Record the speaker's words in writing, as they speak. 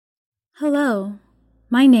Hello,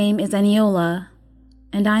 my name is Eniola,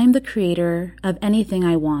 and I am the creator of Anything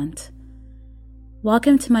I Want.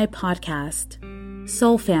 Welcome to my podcast,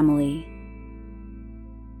 Soul Family.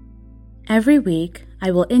 Every week,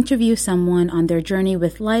 I will interview someone on their journey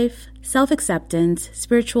with life, self-acceptance,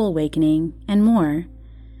 spiritual awakening, and more.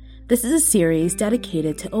 This is a series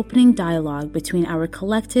dedicated to opening dialogue between our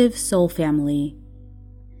collective soul family.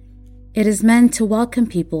 It is meant to welcome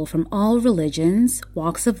people from all religions,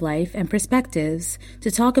 walks of life, and perspectives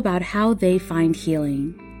to talk about how they find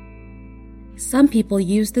healing. Some people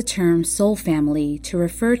use the term soul family to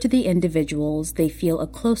refer to the individuals they feel a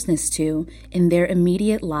closeness to in their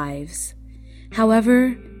immediate lives.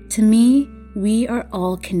 However, to me, we are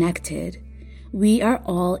all connected. We are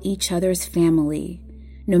all each other's family,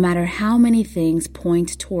 no matter how many things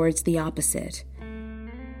point towards the opposite.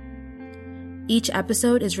 Each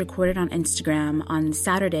episode is recorded on Instagram on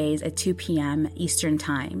Saturdays at 2 p.m. Eastern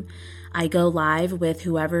Time. I go live with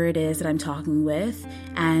whoever it is that I'm talking with,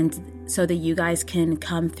 and so that you guys can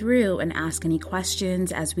come through and ask any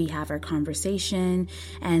questions as we have our conversation,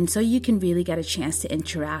 and so you can really get a chance to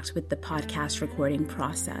interact with the podcast recording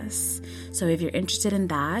process. So if you're interested in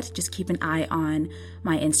that, just keep an eye on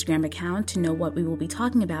my Instagram account to know what we will be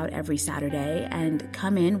talking about every Saturday, and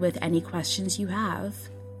come in with any questions you have.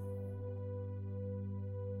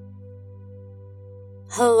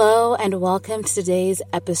 Hello and welcome to today's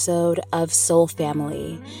episode of Soul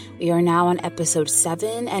Family. We are now on episode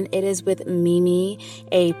 7 and it is with Mimi,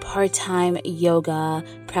 a part-time yoga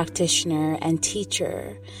practitioner and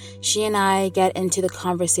teacher. She and I get into the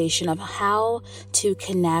conversation of how to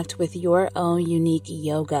connect with your own unique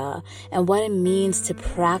yoga and what it means to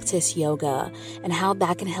practice yoga and how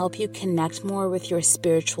that can help you connect more with your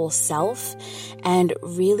spiritual self and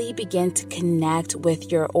really begin to connect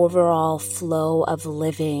with your overall flow of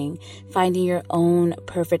living, finding your own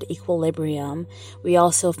perfect equilibrium. We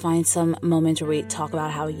also find some moments where we talk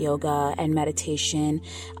about how yoga and meditation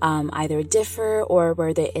either differ or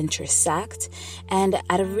where they intersect. And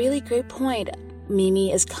at a really great point,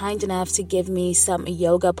 Mimi is kind enough to give me some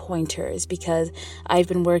yoga pointers because I've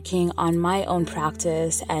been working on my own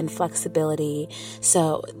practice and flexibility.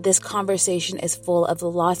 So this conversation is full of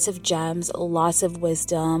lots of gems, lots of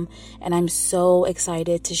wisdom, and I'm so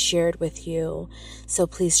excited to share it with you. So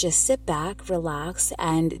please just sit back, relax,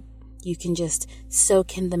 and you can just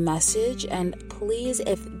soak in the message. And please,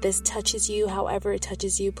 if this touches you, however it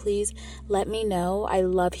touches you, please let me know. I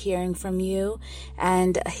love hearing from you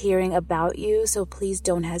and hearing about you. So please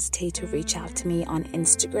don't hesitate to reach out to me on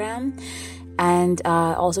Instagram. And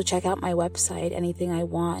also check out my website,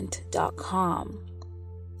 anythingiwant.com,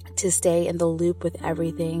 to stay in the loop with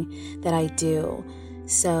everything that I do.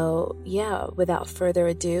 So yeah, without further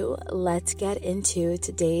ado, let's get into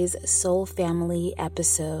today's Soul Family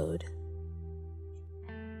episode.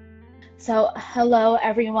 So hello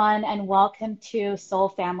everyone and welcome to Soul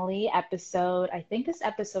Family episode, I think it's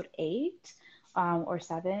episode 8 or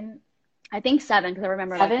 7. I think 7 because I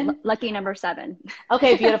remember 7? Lucky number 7.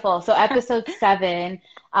 Okay, beautiful. So episode 7,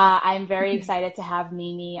 I'm very excited to have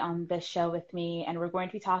Mimi on this show with me, and we're going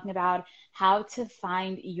to be talking about how to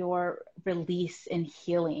find your release in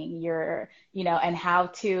healing, and how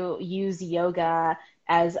to use yoga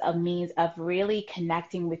as a means of really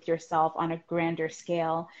connecting with yourself on a grander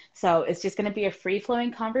scale. So it's just going to be a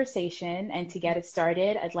free-flowing conversation. And to get it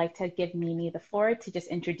started, I'd like to give Mimi the floor to just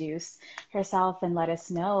introduce herself and let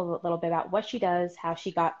us know a little bit about what she does, how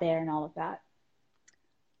she got there, and all of that.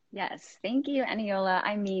 Yes, thank you, Eniola.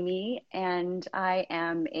 I'm Mimi, and I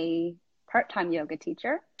am a part-time yoga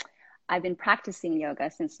teacher. I've been practicing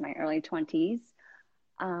yoga since my early 20s.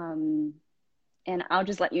 And I'll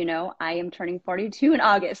just let you know, I am turning 42 in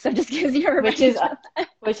August, so just gives you a which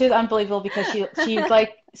is unbelievable because she's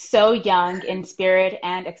like so young in spirit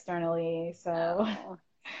and externally. So,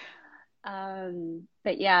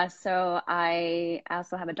 but yeah, so I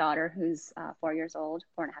also have a daughter who's 4.5 years old,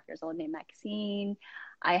 named Maxine.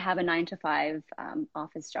 I have a 9 to 5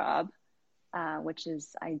 office job, which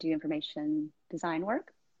is I do information design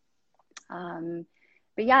work.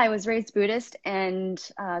 But yeah, I was raised Buddhist, and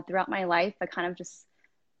throughout my life, I kind of just,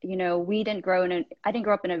 I didn't grow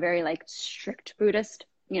up in a very like strict Buddhist,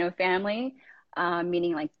 family,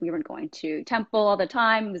 meaning like we weren't going to temple all the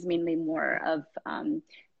time. It was mainly more of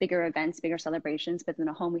bigger events, bigger celebrations. But in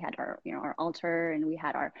the home, we had our altar, and we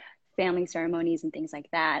had our family ceremonies and things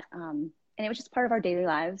like that. And it was just part of our daily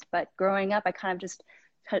lives. But growing up, I kind of just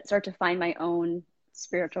start to find my own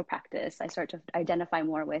spiritual practice. I start to identify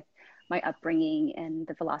more with my upbringing and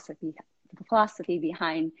the philosophy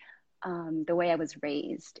behind the way I was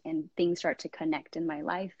raised, and things start to connect in my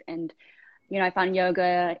life. And I found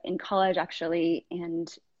yoga in college actually, and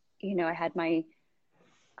I had my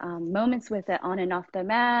moments with it on and off the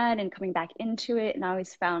mat and coming back into it, and I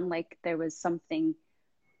always found like there was something,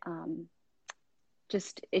 um,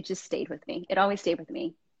 it just stayed with me. It always stayed with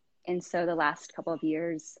me, and so the last couple of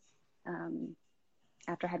years, um,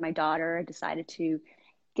 after I had my daughter, I decided to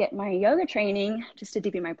get my yoga training just to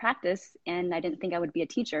deepen my practice, and I didn't think I would be a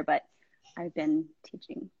teacher, but I've been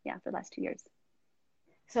teaching, yeah, for the last 2 years.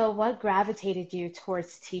 So what gravitated you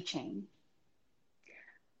towards teaching?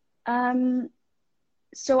 Um,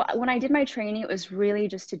 So when I did my training, it was really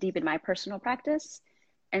just to deepen my personal practice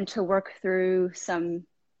and to work through some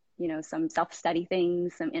self-study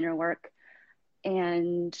things, some inner work.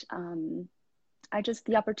 And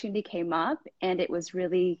the opportunity came up and it was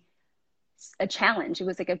really a challenge. It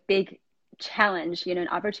was like a big challenge, an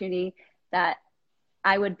opportunity that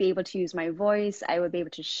I would be able to use my voice. I would be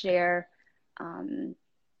able to share um,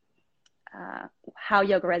 how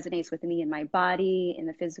yoga resonates with me in my body, in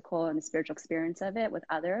the physical and the spiritual experience of it with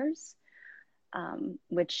others.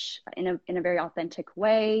 Which in a very authentic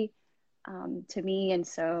way to me. And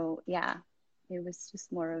so, yeah, it was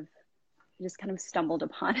just more of just kind of stumbled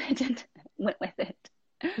upon it and went with it.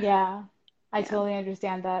 Yeah, I Yeah. totally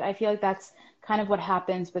understand that. I feel like that's kind of what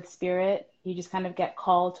happens with spirit. You just kind of get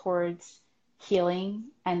called towards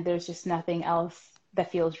healing, and there's just nothing else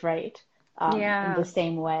that feels right in the Yeah.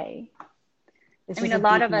 same way. It's I mean, just a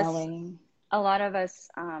deep knowing. a lot of us,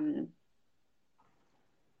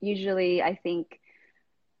 usually, I think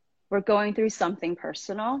we're going through something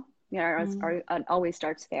personal. Mm, It always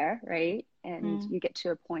starts there, right? And mm, you get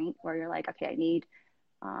to a point where you're like, okay, I need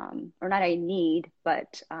or not I need,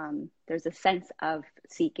 but there's a sense of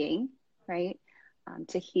seeking, right?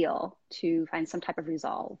 To heal, to find some type of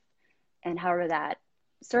resolve. And however that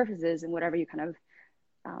surfaces and whatever you kind of,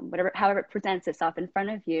 however it presents itself in front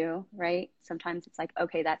of you, right? Sometimes it's like,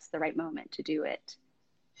 okay, that's the right moment to do it.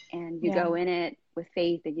 And you yeah, go in it with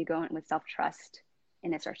faith and you go in with self trust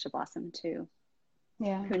and it starts to blossom to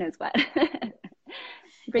yeah. who knows what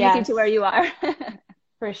brings you to where Yes, you are.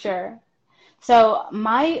 for sure. So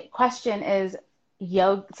my question is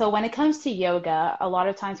yoga. So when it comes to yoga, a lot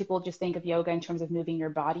of times people just think of yoga in terms of moving your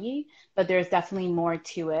body, but there's definitely more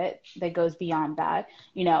to it that goes beyond that.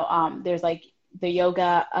 There's like the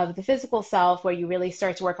yoga of the physical self where you really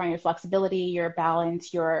start to work on your flexibility, your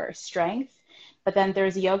balance, your strength. But then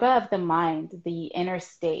there's yoga of the mind, the inner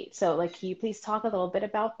state. So like, can you please talk a little bit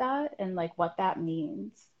about that and like what that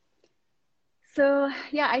means? So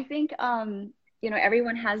yeah, I think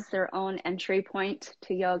everyone has their own entry point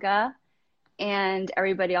to yoga, and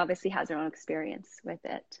everybody obviously has their own experience with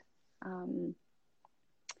it. Um,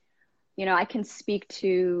 I can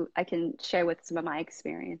share with some of my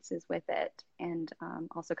experiences with it, and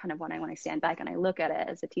also kind of when I stand back and I look at it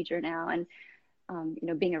as a teacher now, and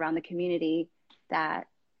being around the community that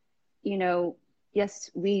you know, yes,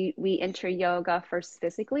 we enter yoga first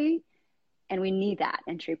physically, and we need that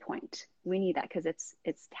entry point. We need that because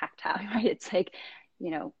it's tactile, right? It's like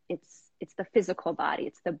it's the physical body,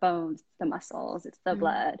 it's the bones, the muscles, it's the Mm,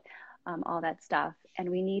 blood, all that stuff, and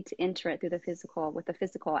we need to enter it through the physical with the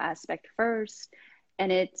physical aspect first.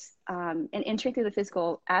 And and entering through the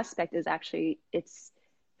physical aspect is actually it's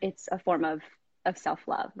a form of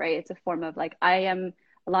self-love, right? It's a form of like I am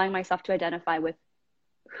allowing myself to identify with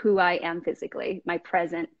who I am physically, my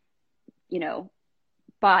present, you know,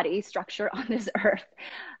 body structure on this earth,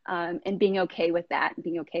 and being okay with that, and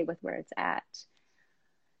being okay with where it's at.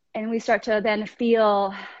 And we start to then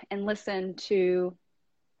feel and listen to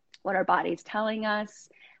what our body's telling us,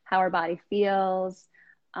 how our body feels.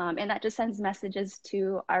 And that just sends messages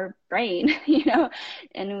to our brain,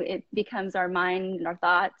 and it becomes our mind and our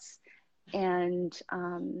thoughts. And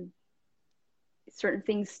certain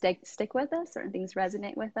things stick with us, certain things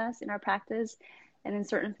resonate with us in our practice, and then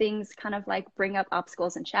certain things kind of like bring up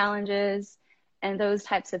obstacles and challenges, and those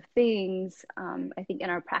types of things. I think in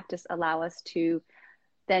our practice allow us to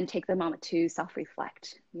then take the moment to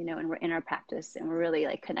self-reflect, and we're in our practice and we're really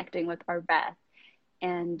like connecting with our breath,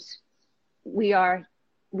 and we are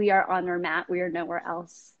on our mat. We are nowhere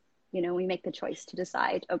else. We make the choice to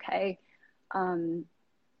decide, okay, um,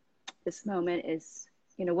 this moment is,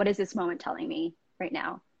 what is this moment telling me right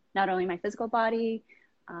now? Not only my physical body,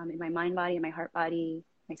 in my mind body, in my heart body,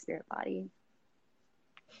 my spirit body.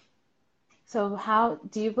 So how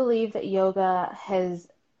do you believe that yoga has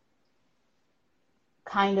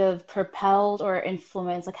kind of propelled or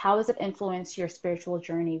influenced, like how has it influenced your spiritual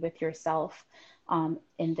journey with yourself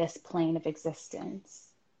in this plane of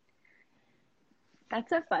existence?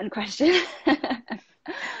 That's a fun question.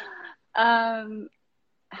 um,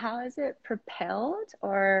 how is it propelled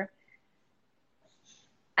or?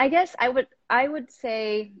 I guess I would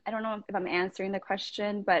say, I don't know if I'm answering the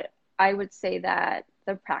question, but I would say that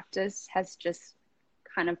the practice has just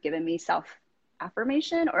kind of given me self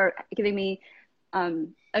affirmation, or giving me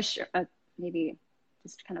maybe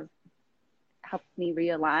just kind of helped me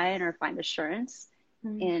realign or find assurance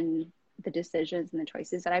Mm. in the decisions and the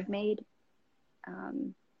choices that I've made,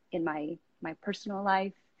 in my personal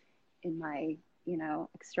life, in my,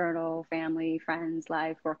 external family, friends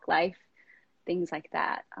life, work life, things like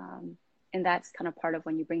that. And that's kind of part of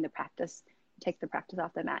when you bring the practice, you take the practice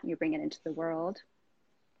off the mat and you bring it into the world.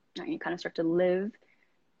 And you kind of start to live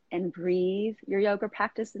and breathe your yoga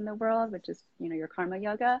practice in the world, which is, your karma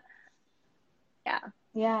yoga. Yeah.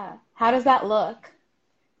 Yeah. How does that look?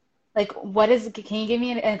 Like, can you give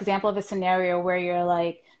me an example of a scenario where you're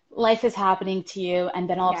like, life is happening to you, and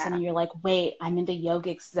then all of a sudden Yeah. you're like, wait, I'm in the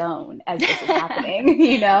yogic zone as this is happening,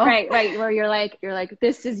 you know? Right, right. Where you're like,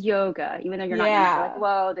 this is yoga, even though you're not in it. You're like, Yeah.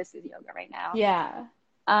 whoa, this is yoga right now. Yeah.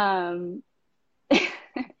 Um,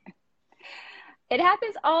 it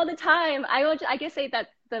happens all the time. I guess say that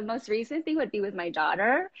the most recent thing would be with my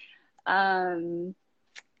daughter. Um,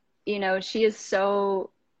 she is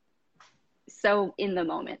so in the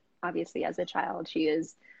moment. Obviously, as a child, she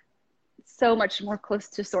is so much more close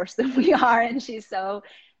to source than we are, and she's so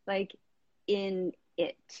like in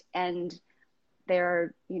it. And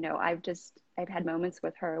I've had moments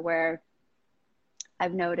with her where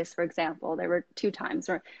I've noticed, for example, there were two times,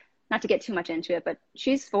 or not to get too much into it, but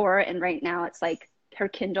she's 4, and right now it's like her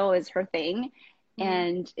Kindle is her thing. Mm.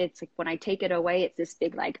 And it's like when I take it away, it's this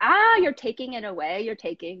big like, you're taking it away. You're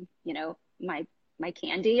taking, my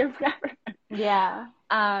candy or whatever. Yeah.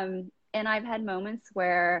 And I've had moments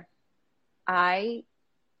where I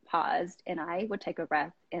paused and I would take a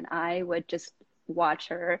breath and I would just watch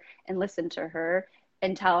her and listen to her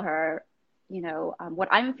and tell her, what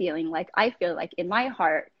I'm feeling. Like, I feel like in my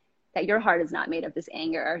heart that your heart is not made of this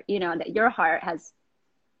anger, that your heart has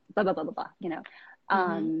blah, blah, blah, blah, blah, Mm-hmm.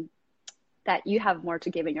 um, that you have more to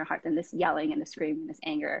give in your heart than this yelling and this screaming and this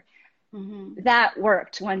anger. Mm-hmm. That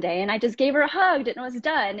worked one day, and I just gave her a hug and it was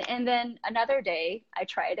done. And then another day I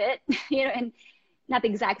tried it, and not the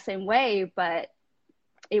exact same way, but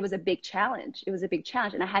it was a big challenge. It was a big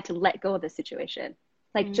challenge. And I had to let go of the situation.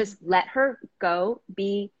 Like, Mm. just let her go,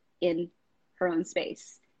 be in her own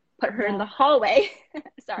space, put her in Yeah. the hallway.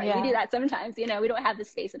 Sorry, we do Yeah. that sometimes. We don't have the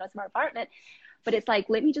space in our apartment, but it's like,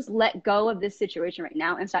 let me just let go of this situation right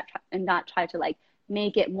now and and not try to like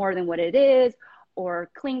make it more than what it is, or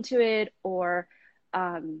cling to it, or,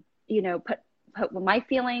 put my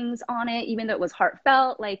feelings on it, even though it was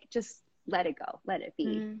heartfelt. Like, just let it go, let it be.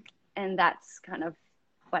 Mm. And that's kind of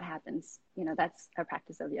what happens. That's a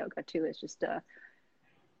practice of yoga too, is just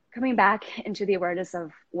coming back into the awareness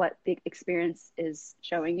of what the experience is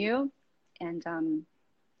showing you, and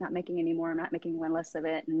not making any more, not making one less of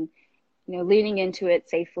it, and leaning into it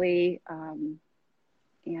safely.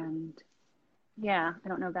 And yeah, I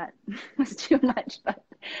don't know if that was too much, but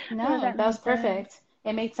I don't know if No, that that was made sense. perfect.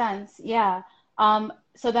 It made sense. Yeah.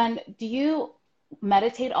 So then do you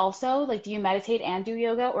meditate also? Like, do you meditate and do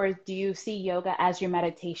yoga, or do you see yoga as your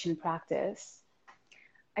meditation practice?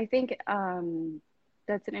 I think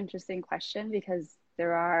that's an interesting question, because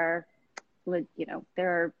there are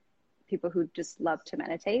people who just love to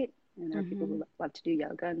meditate, and there are people Mm-hmm. who love to do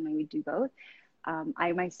yoga, and we do both.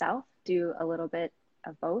 I myself do a little bit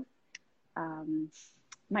of both. Um,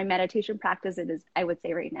 my meditation practice, I would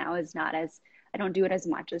say right now, is not as, I don't do it as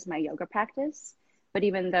much as my yoga practice. But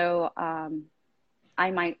even though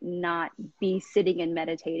I might not be sitting and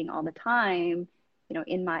meditating all the time,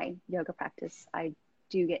 in my yoga practice, I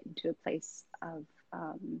do get into a place of,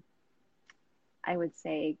 I would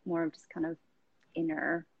say, more of just kind of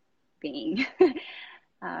inner being.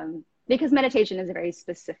 Because meditation is a very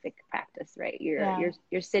specific practice, right? You're Yeah. you're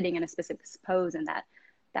you're sitting in a specific pose, and that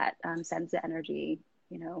sends the energy,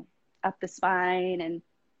 up the spine, and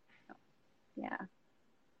yeah.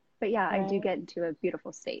 But yeah, I do Right. get into a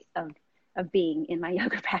beautiful state of being in my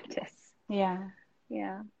yoga practice. Yeah.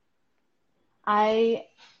 Yeah. I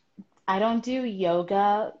I don't do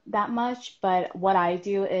yoga that much, but what I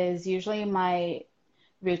do is usually my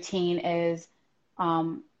routine is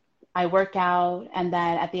um, I work out, and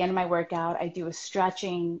then at the end of my workout, I do a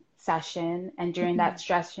stretching session. And during that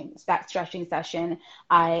stretching session,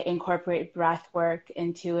 I incorporate breath work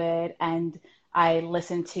into it, and I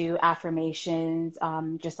listen to affirmations,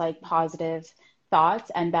 just like positive thoughts.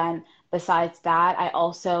 And then besides that, I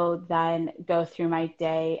also then go through my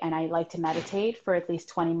day and I like to meditate for at least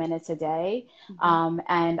 20 minutes a day. Mm-hmm.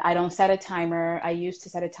 And I don't set a timer. I used to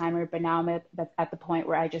set a timer, but now I'm at the point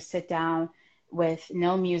where I just sit down with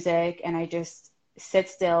no music and I just sit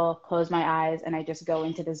still, close my eyes, and I just go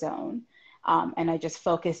into the zone. And I just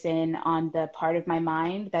focus in on the part of my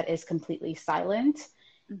mind that is completely silent.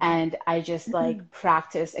 And I just Mm-hmm. like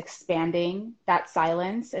practice expanding that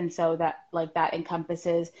silence. And so that like that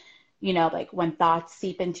encompasses, like when thoughts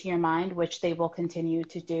seep into your mind, which they will continue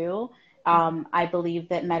to do. I believe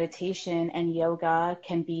that meditation and yoga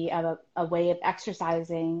can be a way of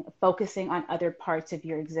exercising, focusing on other parts of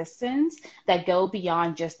your existence that go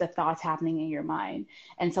beyond just the thoughts happening in your mind.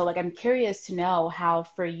 And so, like, I'm curious to know how,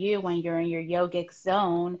 for you, when you're in your yogic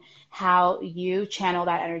zone, how you channel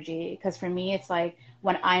that energy. Because for me, it's like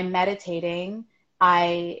when I'm meditating,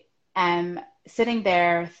 I am sitting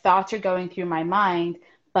there, thoughts are going through my mind,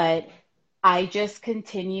 but I just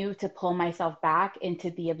continue to pull myself back into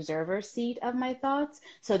the observer seat of my thoughts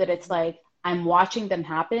so that it's like I'm watching them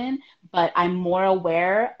happen, but I'm more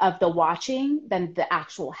aware of the watching than the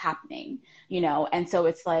actual happening. And so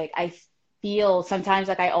it's like I feel sometimes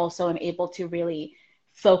like I also am able to really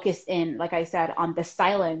focus in, like I said, on the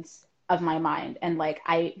silence of my mind. And like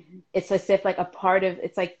it's as if like a part of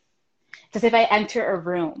it's as if I enter a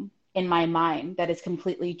room in my mind that is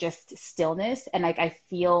completely just stillness. And like I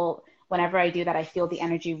feel whenever I do that, I feel the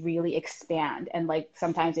energy really expand. And like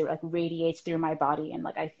sometimes it like radiates through my body. And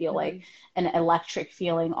like I feel Mm-hmm. like an electric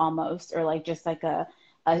feeling almost, or like just like a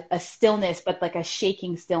stillness, but like a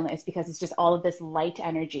shaking stillness because it's just all of this light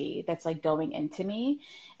energy that's like going into me.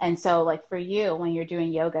 And so, like for you, when you're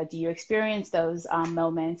doing yoga, do you experience those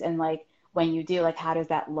moments? And like when you do, like how does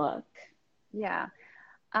that look? Yeah.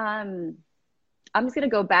 Um, I'm just gonna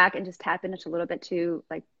go back and just tap into a little bit to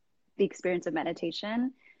like the experience of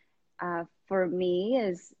meditation. For me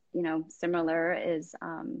is, similar is,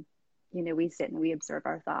 we sit and we observe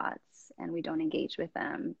our thoughts and we don't engage with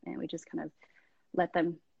them and we just kind of let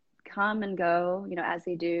them come and go, as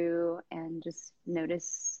they do, and just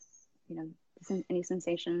notice, you know, any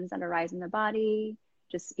sensations that arise in the body,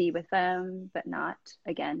 just be with them, but not,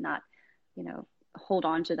 again, not, you know, hold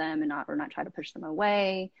on to them and not try to push them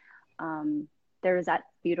away. There is that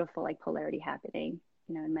beautiful like polarity happening,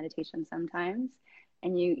 in meditation sometimes.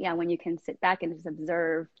 And yeah, when you can sit back and just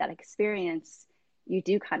observe that experience, you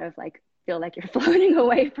do kind of like feel like you're floating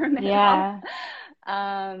away from it all. Yeah.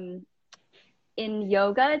 Um, in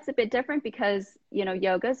yoga, it's a bit different because,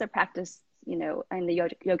 yoga is a practice, in the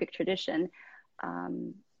yogic tradition,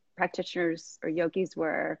 um, practitioners or yogis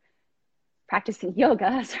were practicing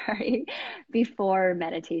yoga, sorry, before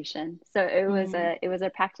meditation. So Mm. it was a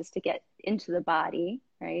practice to get into the body,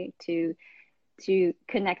 right? To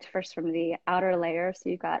connect first from the outer layer. So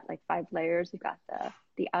you've got like 5 layers. You've got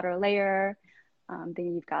the outer layer.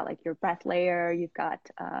 Then you've got like your breath layer. You've got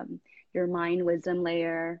your mind wisdom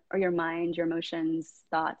layer, or your mind, your emotions,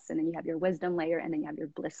 thoughts, and then you have your wisdom layer, and then you have your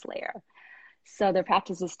bliss layer. So the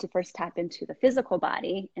practice is to first tap into the physical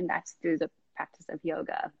body, and that's through the practice of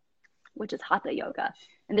yoga, which is hatha yoga.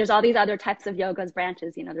 And there's all these other types of yoga's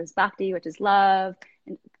branches. There's bhakti, which is love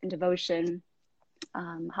and devotion.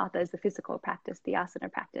 Hatha is the physical practice, the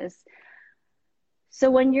asana practice. So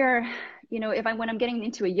when you're, when I'm getting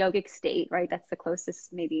into a yogic state, right, that's the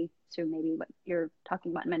closest maybe to maybe what you're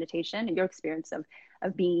talking about in meditation and your experience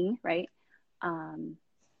of being, right,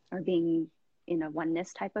 or being in a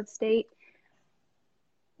oneness type of state.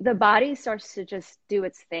 The body starts to just do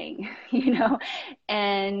its thing,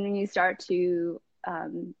 and you start to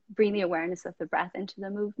bring the awareness of the breath into the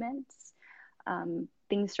movements.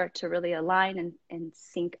 Things start to really align and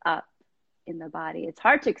sync up in the body. It's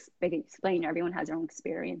hard to explain. Everyone has their own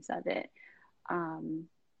experience of it.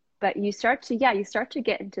 But you start to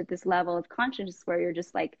get into this level of consciousness where you're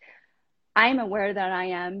just like, I'm aware that I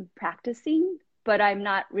am practicing, but I'm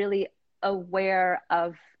not really aware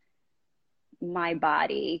of my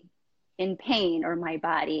body in pain, or my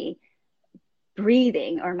body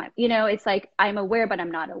breathing, or it's like I'm aware, but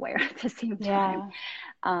I'm not aware at the same time.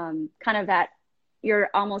 Yeah. Kind of that you're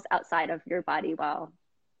almost outside of your body while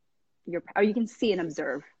or you can see and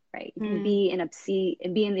observe, right? You can Mm.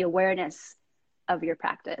 be in the awareness of your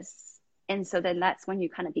practice. And so then that's when you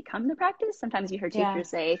kind of become the practice. Sometimes you hear Yeah. teachers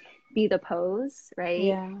say, be the pose, right?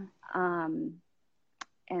 Yeah.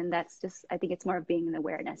 And that's just, I think it's more of being in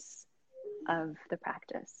awareness of the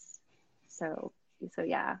practice. So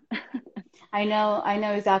yeah. I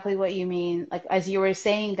know exactly what you mean. Like as you were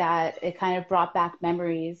saying that, it kind of brought back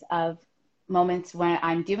memories of moments when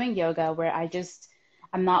I'm doing yoga where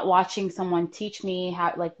I'm not watching someone teach me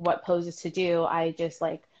how like what poses to do. I just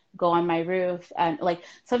like go on my roof. And like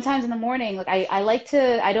sometimes in the morning, like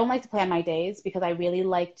I don't like to plan my days because I really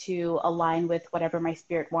like to align with whatever my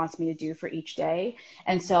spirit wants me to do for each day.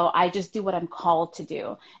 And so I just do what I'm called to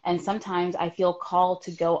do. And sometimes I feel called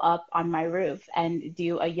to go up on my roof and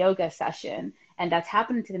do a yoga session. And that's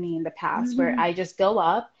happened to me in the past where Mm-hmm. I just go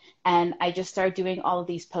up and I just start doing all of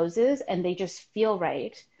these poses and they just feel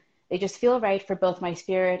right. They just feel right for both my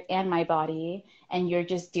spirit and my body. And you're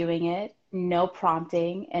just doing it, no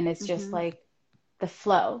prompting. And it's just Mm-hmm. like the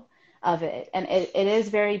flow of it. And it is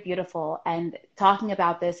very beautiful. And talking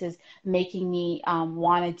about this is making me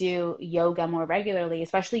want to do yoga more regularly,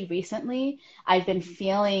 especially recently. I've been Mm-hmm.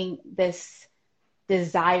 feeling this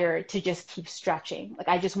desire to just keep stretching. Like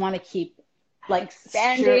I just want to keep like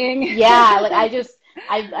Expanding. yeah, like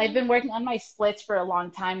I've been working on my splits for a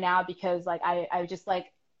long time now because like I just like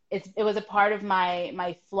it was a part of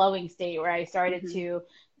my flowing state where I Mm-hmm. started to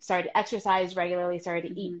exercise regularly, started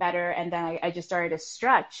to eat Mm-hmm. better, and then I just started to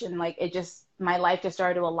stretch and like it just my life just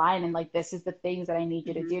started to align and like this is the things that I need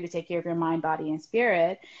you to Mm-hmm. do to take care of your mind, body, and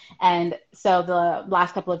spirit. And so the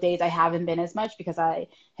last couple of days I haven't been as much because I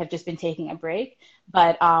have just been taking a break.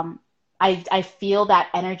 But I feel that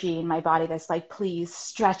energy in my body that's like, please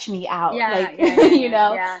stretch me out, Yeah, like, yeah, yeah, you yeah,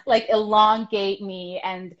 know, yeah. like elongate me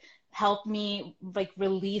and help me like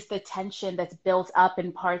release the tension that's built up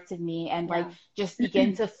in parts of me and like Yeah. just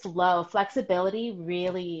begin to flow. Flexibility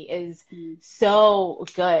really is Mm-hmm. so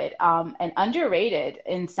good and underrated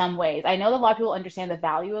in some ways. I know that a lot of people understand the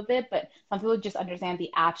value of it, but some people just understand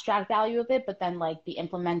the abstract value of it. But then like the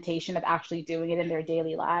implementation of actually doing it in their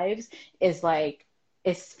daily lives is like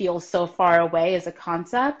it feels so far away as a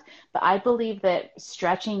concept. But I believe that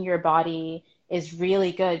stretching your body is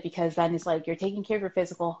really good because then it's like you're taking care of your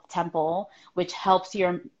physical temple, which helps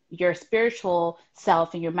your spiritual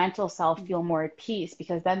self and your mental self feel more at peace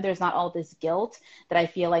because then there's not all this guilt that I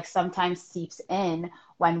feel like sometimes seeps in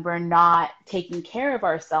when we're not taking care of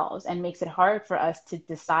ourselves and makes it hard for us to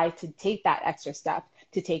decide to take that extra step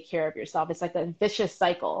to take care of yourself. It's like a vicious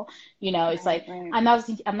cycle. You know, it's Right, like right. I'm not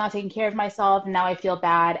taking care of myself and now I feel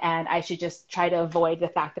bad and I should just try to avoid the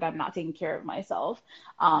fact that I'm not taking care of myself.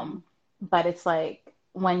 Mm-hmm. But it's like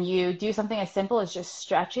when you do something as simple as just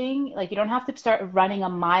stretching, like you don't have to start running a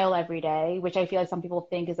mile every day, which I feel like some people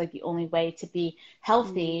think is like the only way to be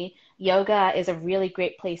Mm-hmm. healthy. Yoga is a really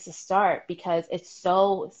great place to start because it's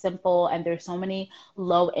so simple and there's so many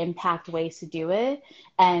low impact ways to do it.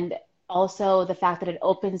 And also the fact that it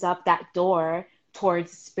opens up that door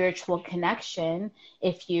towards spiritual connection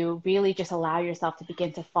if you really just allow yourself to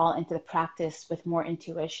begin to fall into the practice with more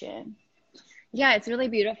intuition. Yeah, it's really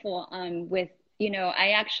beautiful. With,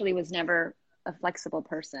 I actually was never a flexible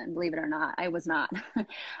person, believe it or not. I was not.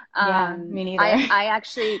 Yeah, me I neither. I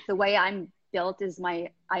actually the way I'm built is I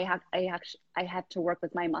have to work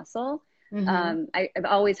with my muscle. Hmm. I've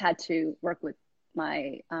always had to work with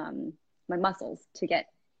my my muscles to get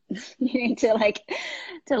to like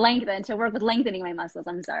to work with lengthening my muscles.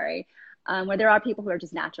 I'm sorry. Where there are people who are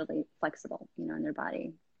just naturally flexible, in their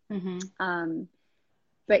body. Hmm. Um,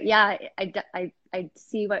 but yeah, I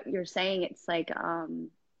see what you're saying. It's like,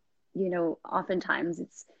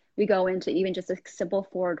 oftentimes we go into even just a simple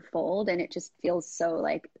forward fold and it just feels so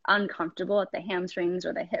like uncomfortable if the hamstrings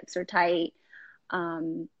or the hips are tight.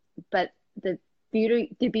 Um, but the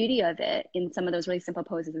beauty of it in some of those really simple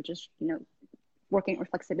poses of just, working with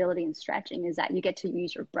flexibility and stretching is that you get to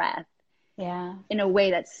use your breath Yeah. in a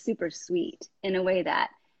way that's super sweet, in a way that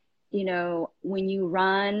when you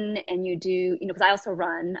run and you do, because I also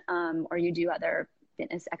run, or you do other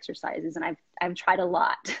fitness exercises, and I've tried a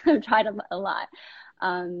lot. I've tried a lot.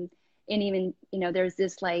 Um, and even, there's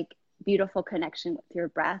this like beautiful connection with your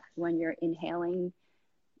breath when you're inhaling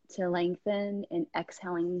to lengthen and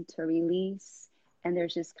exhaling to release. And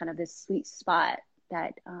there's just kind of this sweet spot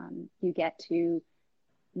that you get to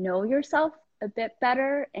know yourself a bit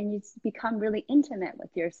better and you become really intimate with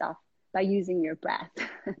yourself by using your breath.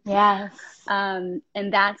 Yes. And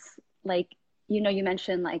that's like, you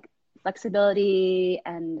mentioned like flexibility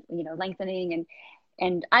and, lengthening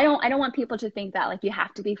and I don't want people to think that like you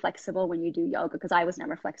have to be flexible when you do yoga because I was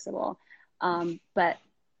never flexible. But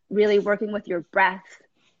really working with your breath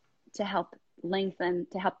to help lengthen,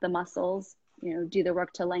 to help the muscles, do the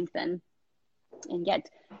work to lengthen and get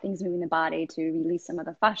things moving in the body to release some of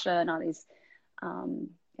the fascia and all these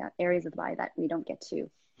yeah, areas of the body that we don't get to,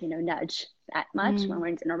 nudge that much when Mm, we're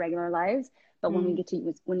in our regular lives. But when we mm, get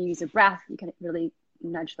to when you use a breath, you can really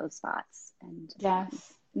nudge those spots and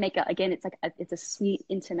yes. make a, again, it's like it's a sweet,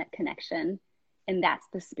 intimate connection. And that's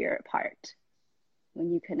the spirit part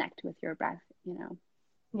when you connect with your breath,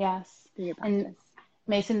 Yes. through your And practice.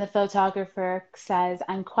 Mason, the photographer, says,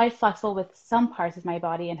 I'm quite flexible with some parts of my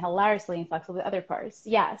body and hilariously inflexible with other parts.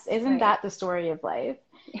 Yes, isn't Right. that the story of life?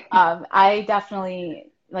 I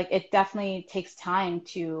definitely, like, it definitely takes time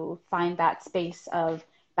to find that space of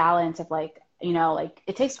balance of, like, like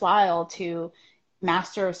it takes a while to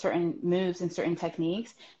master certain moves and certain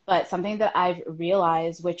techniques. But something that I've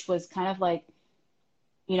realized, which was kind of like,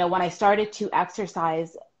 when I started to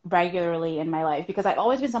exercise regularly in my life, because I've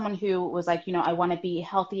always been someone who was like, I want to be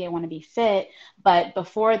healthy, I want to be fit. But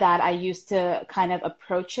before that, I used to kind of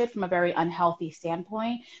approach it from a very unhealthy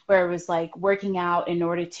standpoint, where it was like working out in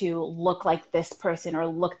order to look like this person or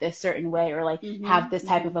look this certain way or like have Mm-hmm. this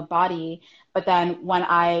type of Mm-hmm. a body. But then when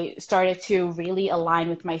I started to really align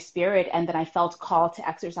with my spirit and then I felt called to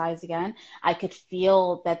exercise again, I could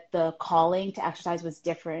feel that the calling to exercise was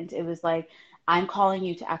different. It was like, I'm calling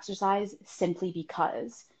you to exercise simply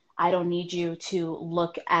because I don't need you to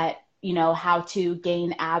look at, how to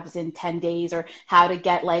gain abs in 10 days or how to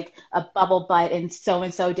get like a bubble butt in so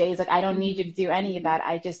and so days. Like, I don't need you Mm-hmm. to do any of Mm-hmm. that.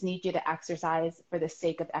 I just need you to exercise for the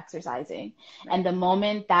sake of exercising. And Right. the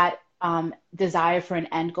moment that desire for an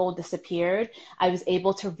end goal disappeared, I was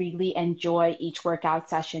able to really enjoy each workout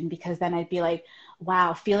session because then I'd be like,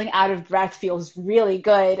 wow, feeling out of breath feels really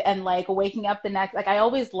good. And like waking up the next, like I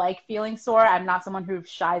always like feeling sore. I'm not someone who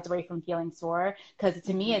shies away from feeling sore because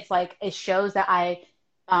to me, Mm-hmm. it's like it shows that I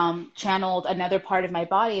channeled another part of my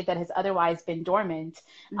body that has otherwise been dormant.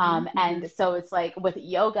 Mm-hmm. Mm-hmm. And so it's like with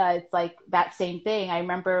yoga, it's like that same thing. I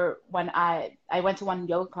remember when I went to one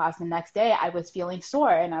yoga class the next day, I was feeling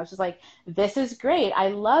sore and I was just like, this is great. I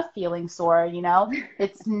love feeling sore,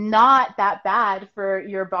 It's not that bad for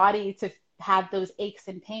your body to have those aches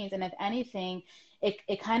and pains. And if anything,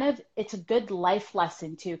 it kind of it's a good life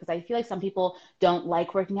lesson too, because I feel like some people don't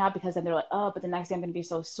like working out because then they're like, oh, but the next day I'm going to be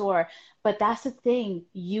so sore. But that's the thing,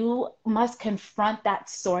 you must confront that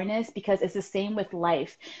soreness because it's the same with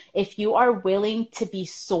life. If you are willing to be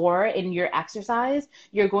sore in your exercise,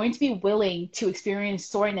 you're going to be willing to experience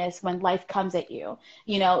soreness when life comes at you.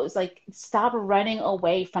 It's like stop running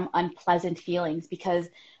away from unpleasant feelings because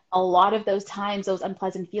a lot of those times, those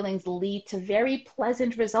unpleasant feelings lead to very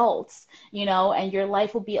pleasant results, and your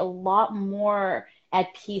life will be a lot more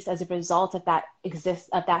at peace as a result of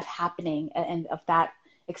of that happening and of that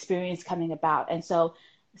experience coming about. And so,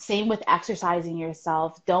 same with exercising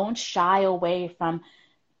yourself. Don't shy away from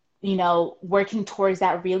working towards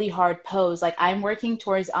that really hard pose. Like I'm working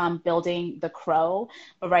towards building the crow,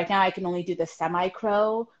 but right now I can only do the semi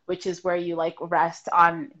crow, which is where you like rest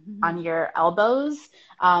Mm-hmm. on your elbows.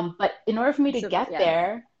 But in order for me to So get yeah.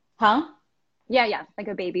 there, huh? Yeah, yeah, like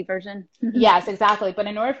a baby version. Yes, exactly. But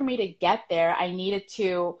in order for me to get there, I needed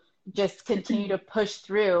to just continue to push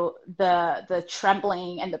through the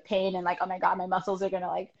trembling and the pain and like, oh my God, my muscles are gonna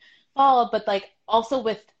like fall. But like also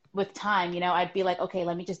with time, I'd be like, okay,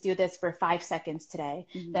 let me just do this for 5 seconds today.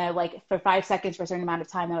 Mm-hmm. Then I like for 5 seconds for a certain amount of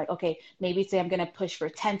time, I'm like, okay, maybe today I'm gonna push for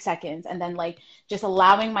 10 seconds. And then like just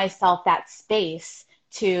allowing myself that space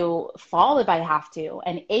to fall if I have to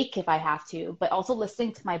and ache if I have to, but also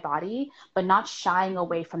listening to my body but not shying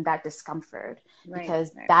away from that discomfort Right,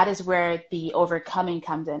 because right. that is where the overcoming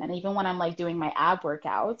comes in. And even when I'm like doing my ab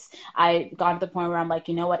workouts, I got to the point where I'm like,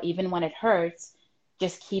 you know what, even when it hurts,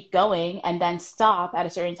 just keep going and then stop at a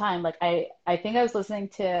certain time. Like I think I was listening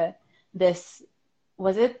to this,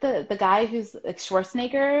 was it the guy who's like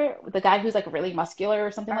Schwarzenegger, the guy who's like really muscular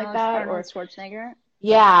or something like that? Arnold Or Schwarzenegger,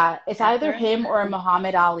 yeah, it's either actor. him or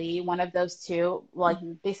Muhammad Ali, one of those two. Like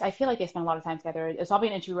Mm-hmm. I feel like they spend a lot of time together. It's probably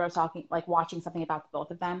an interview where I was talking, like watching something about both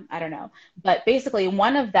of them. I don't know, but basically,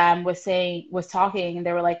 one of them was talking, and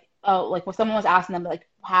they were like, oh, like when someone was asking them, like,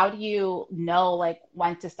 how do you know like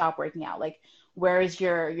when to stop working out? Like, where is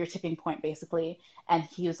your tipping point, basically? And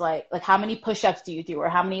he was like how many push-ups do you do, or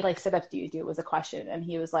how many like sit-ups do you do? Was a question, and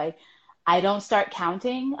he was like, I don't start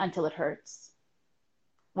counting until it hurts.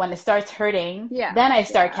 When it starts hurting, Yeah, then I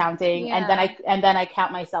start yeah, counting yeah. and then I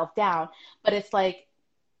count myself down. But it's like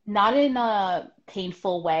not in a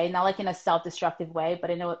painful way, not like in a self-destructive way, but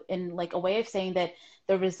in like a way of saying that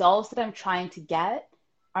the results that I'm trying to get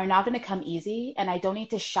are not going to come easy and I don't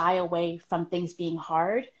need to shy away from things being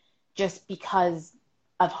hard just because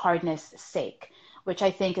of hardness sake, which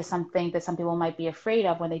I think is something that some people might be afraid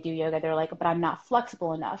of when they do yoga. They're like, but I'm not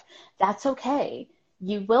flexible enough. That's okay.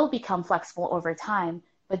 You will become flexible over time,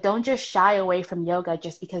 but don't just shy away from yoga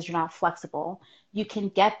just because you're not flexible. You can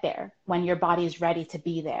get there when your body is ready to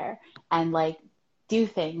be there and like do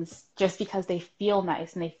things just because they feel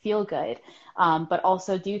nice and they feel good, but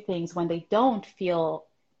also do things when they don't feel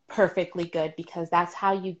perfectly good because that's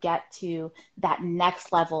how you get to that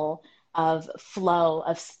next level of flow,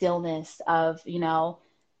 of stillness, of,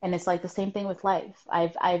 and it's like the same thing with life.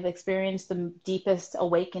 I've experienced the deepest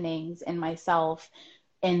awakenings in myself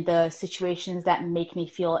in the situations that make me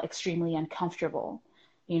feel extremely uncomfortable,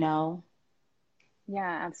 you know?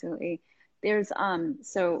 Yeah, absolutely. There's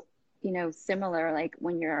so similar, like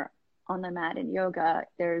when you're on the mat in yoga,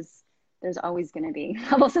 there's always going to be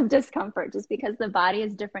levels of discomfort just because the body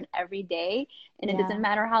is different every day, and it doesn't Yeah.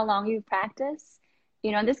 matter how long you practice.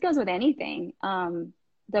 And this goes with anything.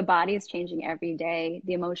 The body is changing every day.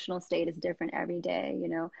 The emotional state is different every day,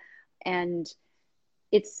 and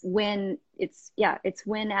it's when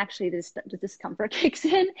actually the discomfort kicks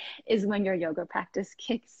in is when your yoga practice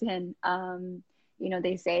kicks in.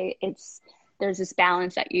 They say there's this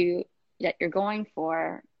balance that you're going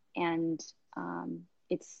for, and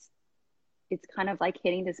it's kind of like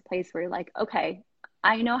hitting this place where you're like, okay,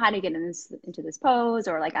 I know how to get into this pose,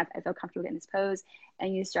 or like I feel comfortable in this pose,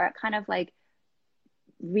 and you start kind of like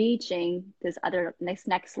reaching this other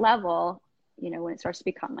next level, when it starts to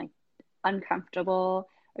become like uncomfortable,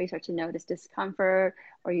 or you start to notice discomfort,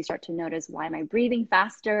 or you start to notice, why am I breathing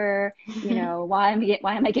faster? Why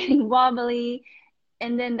am I getting wobbly?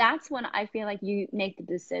 And then that's when I feel like you make the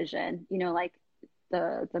decision, like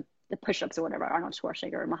the push-ups or whatever Arnold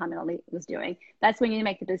Schwarzenegger or Muhammad Ali was doing. That's when you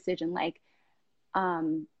make the decision, like,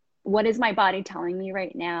 what is my body telling me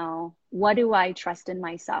right now? What do I trust in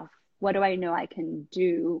myself? What do I know I can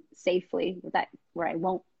do safely where I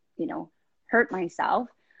won't, hurt myself?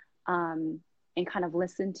 And kind of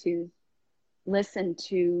listen to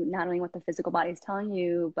not only what the physical body is telling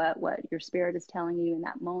you, but what your spirit is telling you in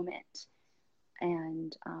that moment,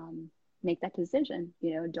 and make that decision.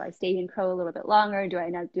 Do I stay in crow a little bit longer? Do I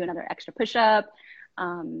not do another extra push-up?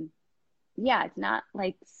 Yeah, it's not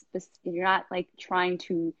like you're not like trying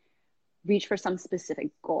to reach for some specific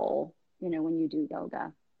goal. When you do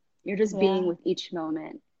yoga, you're just being Yeah. with each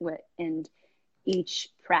moment, and each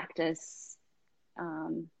practice,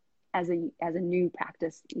 as a new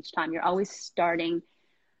practice each time. You're always starting.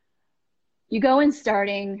 You go in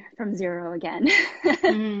starting from zero again.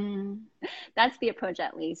 Mm. That's the approach,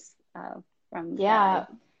 at least, from Yeah.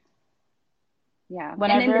 yeah. And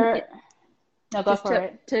then Whenever, no, go just for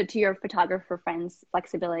it. to your photographer friends,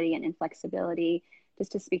 flexibility and inflexibility,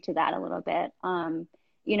 just to speak to that a little bit.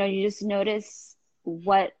 You just notice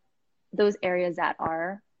what those areas that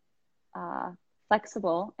are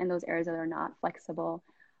flexible and those areas that are not flexible.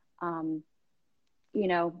 Um,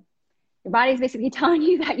 your body's basically telling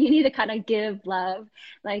you that you need to kind of give love,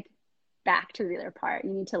 like, back to the other part.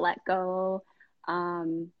 You need to let go,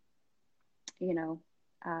 um, you know,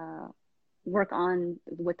 uh, work on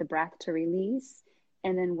with the breath to release,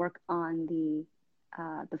 and then work on the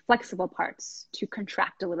flexible parts to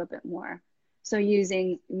contract a little bit more. So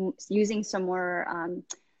using some more,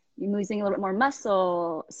 using a little bit more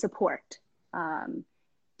muscle support,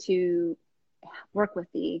 to work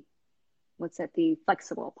with the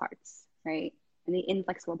flexible parts, right? And the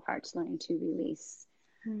inflexible parts, learning to release,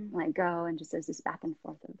 let go, and just there's this back and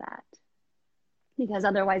forth of that. Because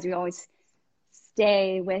otherwise we always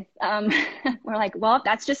stay with, we're like, well,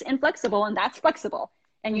 that's just inflexible and that's flexible.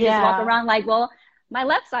 And you just walk Yeah. around like, well, my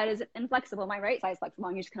left side is inflexible, my right side is flexible.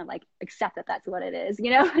 And you just kind of like accept that that's what it is,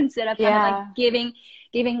 instead of kind of Yeah. like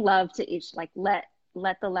giving love to each, like let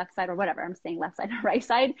the left side, or whatever, I'm saying left side or right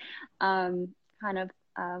side, kind of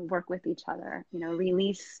work with each other,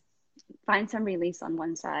 release, find some release on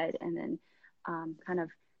one side, and then kind of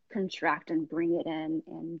contract and bring it in,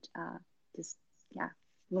 and just, yeah,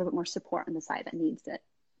 a little bit more support on the side that needs it.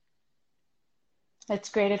 It's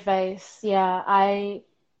great advice. Yeah, I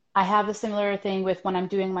have a similar thing with when I'm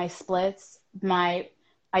doing my splits. I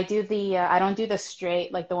do I don't do the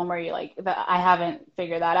straight, like the one where you like I haven't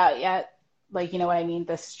figured that out yet. Like, you know what I mean?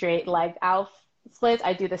 The straight leg out splits.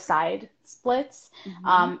 I do the side splits.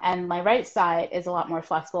 Mm-hmm. And my right side is a lot more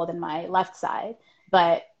flexible than my left side.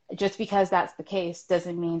 But just because that's the case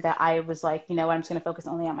doesn't mean that I was like, you know what, I'm just going to focus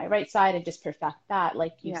only on my right side and just perfect that.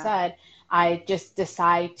 Like you Yeah. said, I just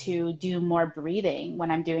decide to do more breathing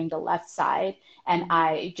when I'm doing the left side. And Mm-hmm.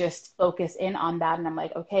 I just focus in on that. And I'm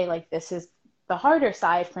like, okay, like this is the harder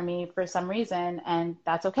side for me for some reason. And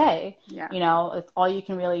that's okay. Yeah. It's all you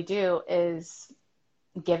can really do is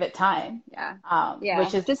give it time. Yeah. Which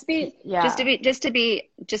Yeah. is, Just yeah,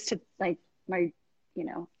 to like my,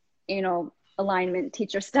 anal alignment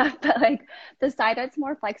teacher stuff, but like the side that's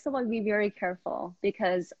more flexible, be very careful,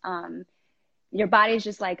 because your body's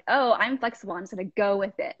just like, oh, I'm flexible, I'm just gonna go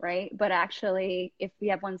with it, right? But actually, if we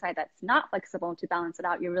have one side that's not flexible, to balance it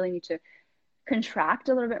out, you really need to contract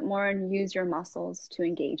a little bit more and use your muscles to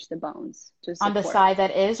engage the bones to On the support. side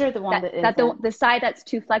that is or the one that that that isn't? the side that's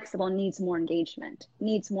too flexible needs more engagement,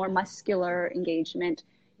 needs more muscular engagement,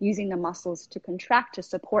 using the muscles to contract to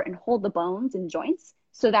support and hold the bones and joints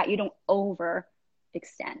so that you don't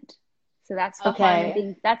overextend. So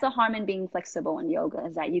Okay. that's a harm in being flexible in yoga,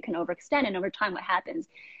 is that you can overextend, and over time what happens,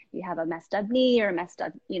 you have a messed up knee or a messed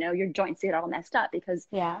up, your joints get all messed up because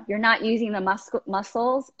Yeah. you're not using the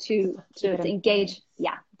muscles Just keep it to in engage, place.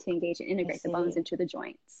 yeah, to engage and I integrate the bones see. into the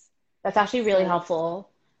joints. That's actually really So helpful.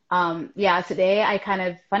 Yeah, today I kind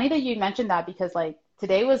of funny that you mentioned that because like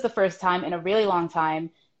today was the first time in a really long time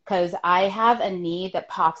because I have a knee that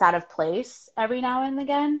pops out of place every now and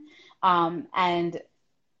again. And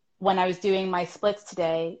when I was doing my splits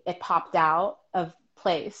today, it popped out of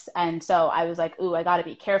place. And so I was like, ooh, I got to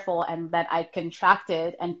be careful. And then I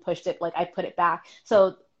contracted and pushed it, like I put it back.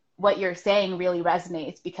 So what you're saying really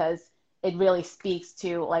resonates because it really speaks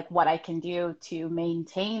to like what I can do to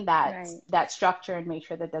maintain right. that structure and make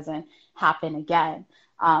sure that doesn't happen again.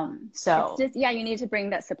 It's So just, yeah, you need to bring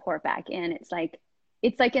that support back in. It's like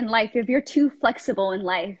in life, if you're too flexible in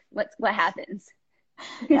life, what happens?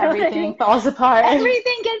 You know what I everything mean? falls apart.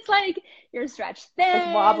 Everything gets like, you're stretched It's thin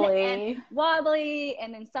and wobbly. wobbly,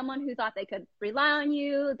 and then someone who thought they could rely on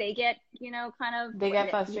you, they get, kind of, They get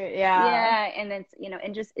frustrated. Yeah. yeah, and then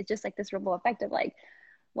and just it's just like this ripple effect of like,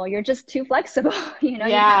 well, you're just too flexible. You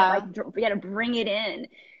kind of like Yeah, you got to bring it in.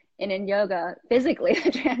 And in yoga, physically,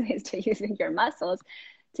 it translates to using your muscles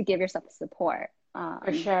to give yourself support.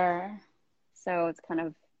 for sure. So it's kind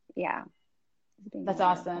of, yeah, being That's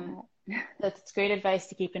aware of awesome. that. That's great advice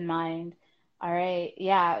to keep in mind. All right.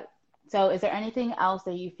 Yeah. So, is there anything else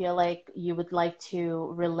that you feel like you would like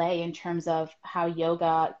to relay in terms of how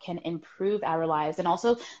yoga can improve our lives? And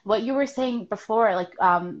also, what you were saying before, like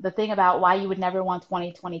the thing about why you would never want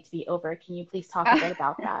 2020 to be over. Can you please talk a bit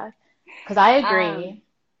about that? Because I um, agree.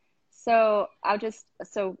 so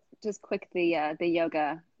just quick, the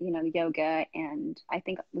yoga, the yoga, and I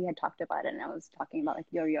think we had talked about it, and I was talking about like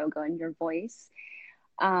your yoga and your voice,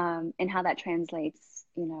 and how that translates,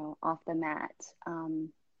 off the mat.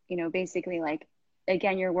 Basically, like,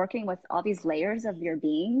 again, you're working with all these layers of your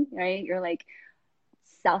being, right? You're like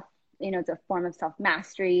self, it's a form of self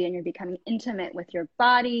mastery, and you're becoming intimate with your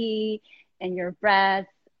body and your breath,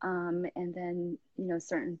 and then,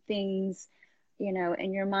 certain things,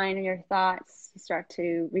 in your mind and your thoughts, you start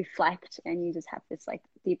to reflect, and you just have this like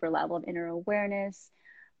deeper level of inner awareness.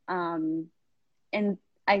 Um, and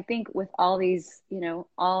I think with all these,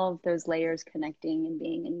 all of those layers connecting and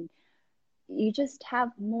being, and you just have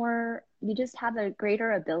a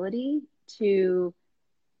greater ability to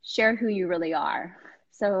share who you really are.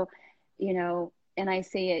 So, and I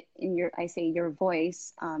say your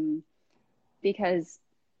voice, because,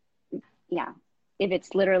 yeah, if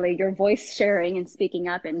it's literally your voice sharing and speaking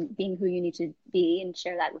up and being who you need to be and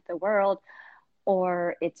share that with the world,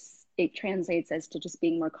 or it translates as to just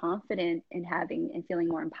being more confident and having and feeling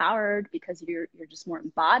more empowered because you're just more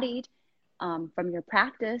embodied, from your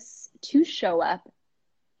practice to show up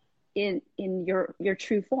in your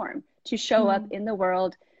true form, to show up Hmm. in the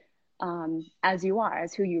world, as you are,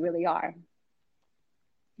 as who you really are.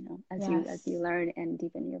 As you Yes. learn and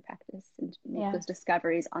deepen your practice and make those Yes.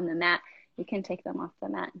 discoveries on the mat, you can take them off the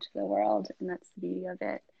mat into the world, and that's the beauty of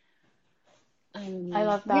it. I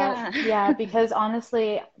love that. Yeah. Yeah, because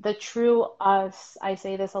honestly, the true us, I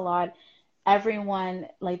say this a lot, everyone,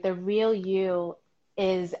 like the real you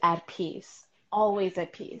is at peace, always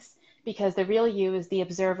at peace. Because the real you is the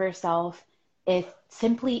observer self. It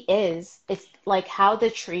simply is. It's like how the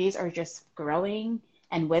trees are just growing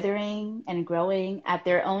and withering and growing at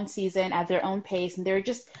their own season, at their own pace, and they're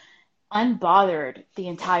just unbothered the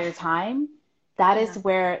entire time. That is Yeah.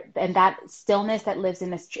 where, and that stillness that lives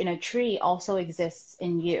in a tree also exists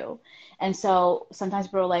in you. And so sometimes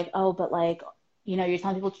people are like, oh, but like, you're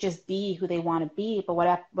telling people to just be who they want to be, but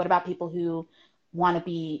what about people who want to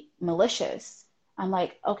be malicious? I'm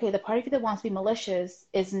like, okay, the part of you that wants to be malicious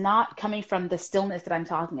is not coming from the stillness that I'm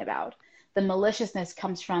talking about. The maliciousness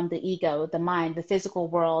comes from the ego, the mind, the physical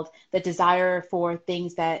world, the desire for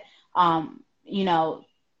things that, you know,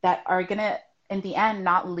 that are gonna, in the end,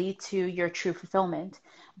 not lead to your true fulfillment.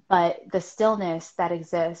 But the stillness that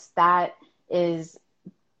exists, that is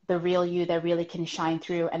the real you that really can shine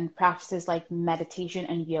through. And practices like meditation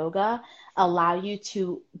and yoga allow you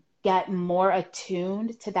to get more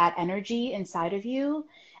attuned to that energy inside of you.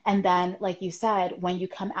 And then, like you said, when you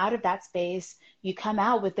come out of that space, you come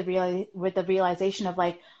out with the realization of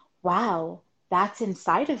like, wow, that's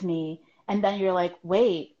inside of me. And then you're like,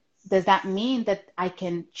 wait, does that mean that I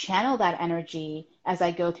can channel that energy as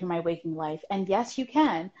I go through my waking life. And yes, you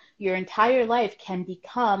can. Your entire life can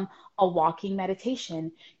become a walking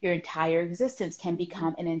meditation. Your entire existence can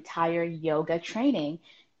become an entire yoga training.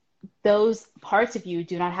 Those parts of you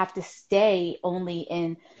do not have to stay only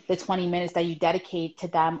in the 20 minutes that you dedicate to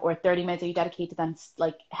them or 30 minutes that you dedicate to them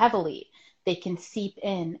like heavily. They can seep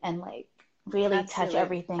in and like really touch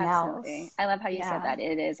everything else. I love how you said Yeah. that.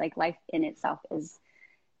 It is like life in itself is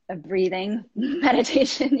a breathing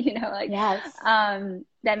meditation, like Yes.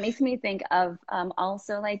 that makes me think of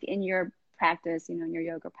also like in your practice, in your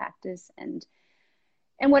yoga practice and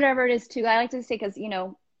whatever it is too. I like to say, because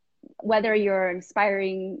whether you're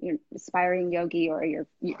aspiring yogi or you're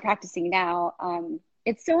practicing now,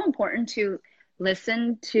 it's so important to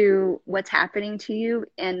listen to what's happening to you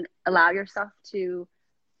and allow yourself to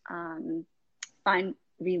find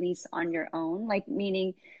release on your own. Like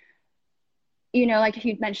meaning, like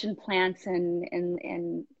you mentioned plants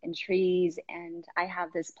and trees, and I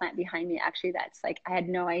have this plant behind me actually that's like I had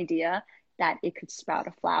no idea that it could sprout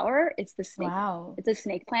a flower. It's the snake. Wow. It's a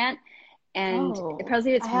snake plant. And Oh,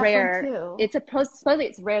 supposedly I it's have one rare. too. Supposedly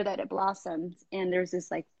it's rare that it blossoms, and there's this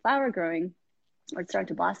like flower growing, or it's starting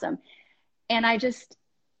to blossom. And I just,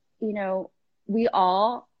 we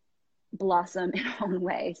all blossom in our own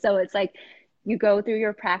way. So it's like you go through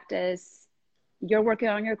your practice, you're working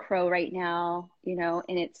on your crow right now,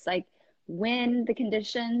 and it's like when the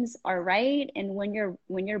conditions are right and when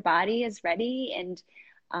your body is ready and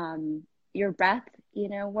your breath,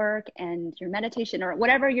 work and your meditation or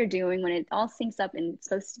whatever you're doing, when it all syncs up and it's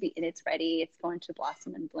supposed to be and it's ready, it's going to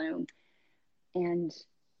blossom and bloom. And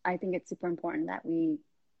I think it's super important that we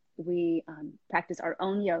practice our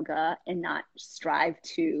own yoga and not strive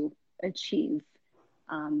to achieve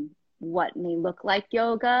what may look like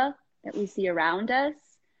yoga that we see around us,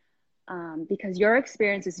 because your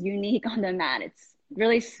experience is unique on the mat. It's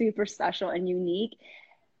really super special and unique,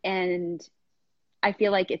 and I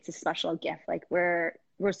feel like it's a special gift. Like we're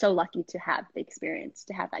so lucky to have the experience,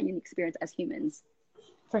 to have that unique experience as humans.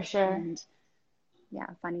 For sure. And yeah,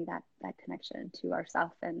 finding that connection to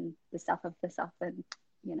ourself and the self of the self and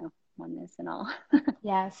oneness and all.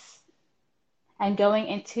 Yes. And going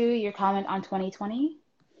into your comment on 2020?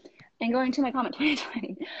 And going to my comment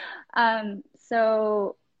 2020.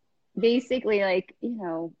 So basically like,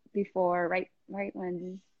 before, right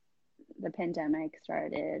when the pandemic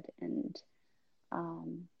started and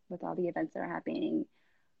with all the events that are happening,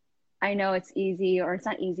 I know it's easy, or it's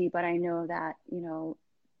not easy, but I know that,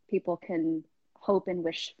 people can hope and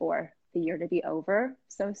wish for the year to be over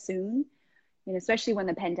so soon, especially when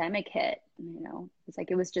the pandemic hit, it's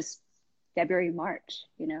like it was just February, March,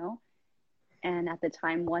 and at the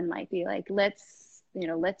time one might be like, let's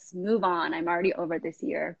move on. I'm already over this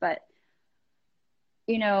year. But,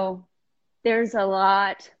 there's a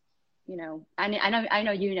lot, I know,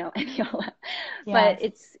 Eniola, but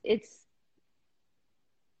Yes. it's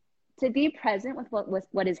to be present with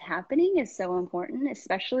what is happening is so important,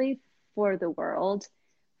 especially for the world,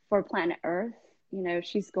 for planet Earth.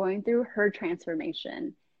 She's going through her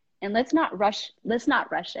transformation, and let's not rush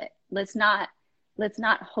it. Let's not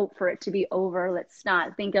hope for it to be over. Let's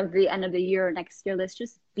not think of the end of the year or next year. Let's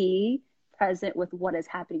just be present with what is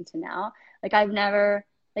happening to now.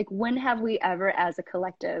 Like when have we ever as a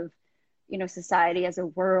collective, society, as a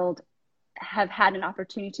world, have had an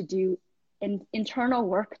opportunity to do internal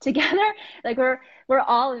work together? Like we're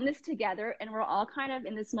all in this together, and we're all kind of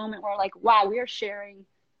in this moment where like, wow, we are sharing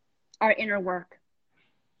our inner work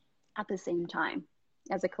at the same time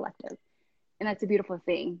as a collective. And that's a beautiful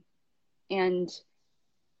thing. And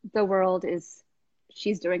the world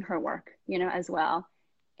she's doing her work, as well.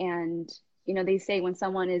 And, they say when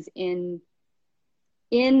someone is in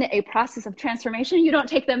a process of transformation, you don't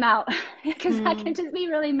take them out because that can just be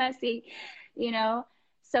really messy,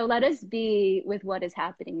 So let us be with what is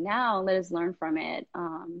happening now. Let us learn from it.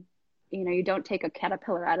 You don't take a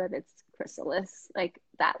caterpillar out of its chrysalis. Like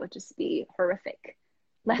that would just be horrific.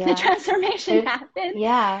 Let the transformation happen.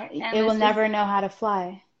 Yeah, it will never know how to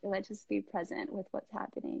fly. Let's just be present with what's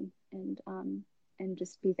happening and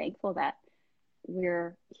just be thankful that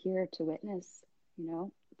we're here to witness,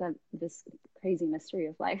 this crazy mystery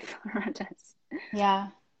of life around us. Yeah,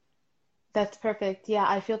 that's perfect. Yeah,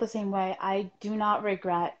 I feel the same way. I do not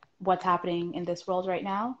regret what's happening in this world right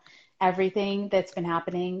now. Everything that's been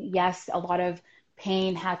happening, yes, a lot of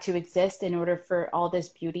pain had to exist in order for all this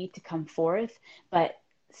beauty to come forth, but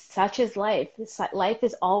such is life. Life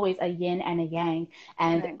is always a yin and a yang,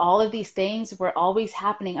 and Right. all of these things were always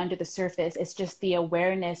happening under the surface. It's just the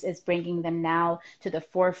awareness is bringing them now to the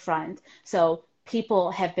forefront. So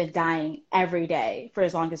people have been dying every day for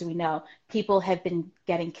as long as we know. People have been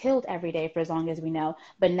getting killed every day for as long as we know.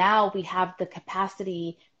 But now we have the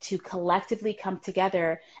capacity to collectively come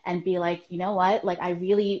together and be like, you know what? Like, I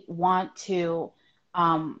really want to,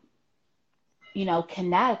 um,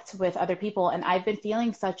 connect with other people. And I've been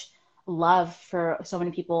feeling such love for so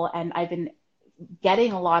many people, and I've been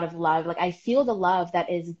getting a lot of love. Like, I feel the love that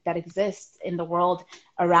exists in the world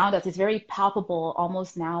around us. It's very palpable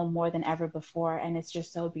almost now more than ever before, and it's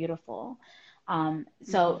just so beautiful.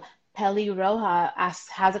 So Peli Roja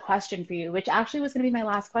has a question for you, which actually was going to be my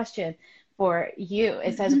last question for you.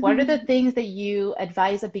 It says, what are the things that you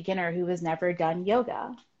advise a beginner who has never done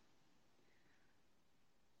yoga?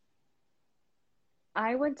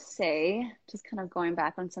 I would say, just kind of going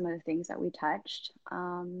back on some of the things that we touched,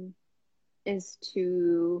 is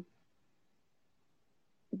to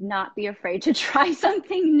not be afraid to try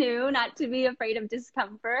something new, not to be afraid of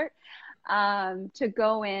discomfort, to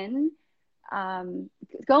go in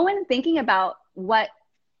thinking about what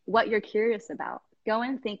you're curious about. Go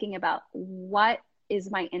in thinking about what is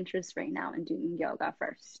my interest right now in doing yoga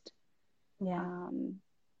first. Yeah.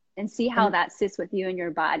 And see how that sits with you and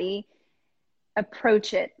your body.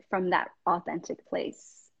 Approach it from that authentic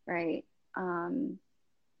place, right?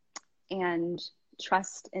 And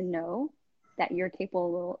trust and know that you're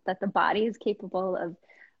capable, that the body is capable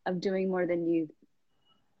of doing more than you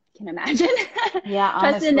can imagine. Yeah,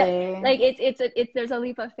 Trust honestly. in, like it's there's a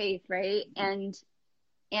leap of faith, right?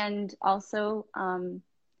 And also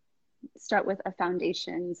start with a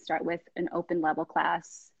foundation, start with an open level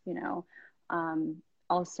class,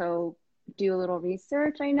 also do a little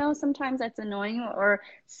research. I know sometimes that's annoying, or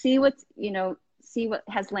see what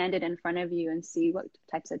has landed in front of you and see what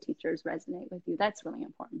types of teachers resonate with you. That's really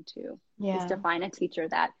important too. Yeah. Is to find a teacher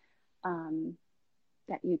that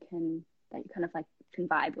you kind of like can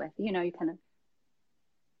vibe with, you kind of.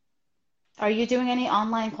 Are you doing any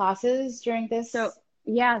online classes during this? So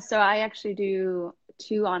I actually do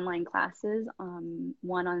 2 online classes,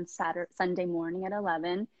 one on Sunday morning at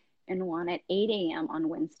 11 and one at 8 a.m. on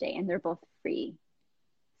Wednesday, and they're both free.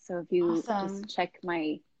 So if you just check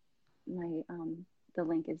my the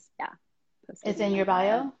link is posted. It's in your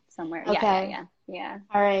bio somewhere. Okay. Yeah.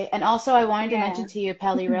 All right. And also I wanted to mention to you,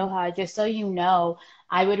 Peli Roja, just so you know,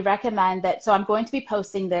 I would recommend that. So I'm going to be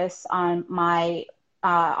posting this on my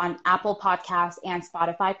on Apple Podcasts and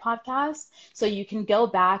Spotify Podcasts. So you can go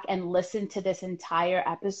back and listen to this entire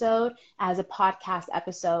episode as a podcast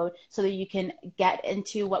episode so that you can get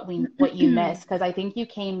into what you missed. Because I think you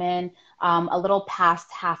came in a little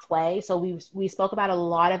past halfway. So we spoke about a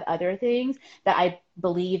lot of other things that I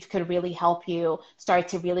believed could really help you start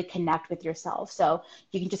to really connect with yourself. So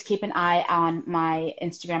you can just keep an eye on my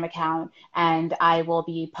Instagram account, and I will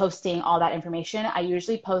be posting all that information. I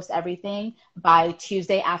usually post everything by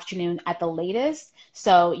Tuesday afternoon at the latest.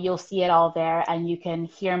 So you'll see it all there, and you can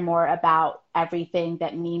hear more about everything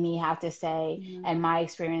that Mimi had to say and my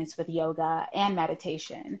experience with yoga and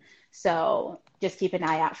meditation. So just keep an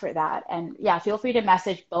eye out for that. And yeah, feel free to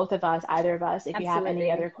message both of us, either of us, if you have any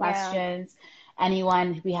other questions.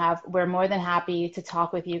 Anyone we're more than happy to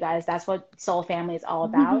talk with you guys. That's what Soul Family is all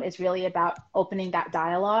about. It's really about opening that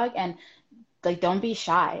dialogue, and like, don't be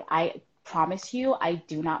shy. I promise you, I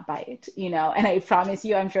do not bite, and I promise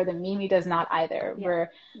you, I'm sure that Mimi does not either.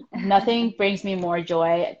 Where nothing brings me more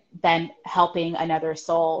joy than helping another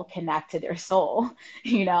soul connect to their soul,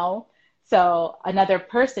 so another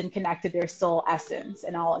person connect to their soul essence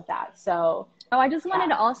and all of that. So I just wanted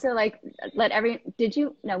to also we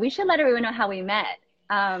should let everyone know how we met,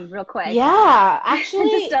 real quick. Yeah,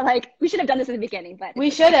 actually, just we should have done this in the beginning, but we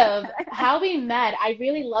should have. How we met, I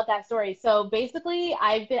really love that story. So basically,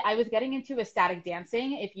 I was getting into ecstatic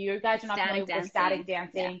dancing. If you guys are not familiar with ecstatic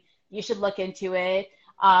dancing, you should look into it.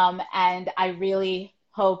 And I really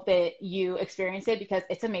hope that you experience it because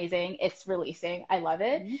it's amazing. It's releasing. I love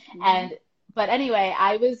it. But anyway,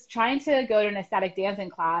 I was trying to go to an ecstatic dancing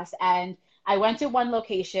class, and I went to one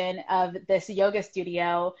location of this yoga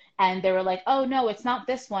studio, and they were like, oh, no, it's not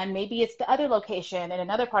this one. Maybe it's the other location in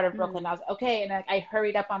another part of Brooklyn. I was okay. And I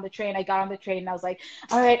hurried up on the train. I got on the train, and I was like,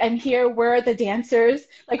 all right, I'm here. Where are the dancers?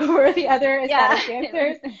 Like, where are the other ecstatic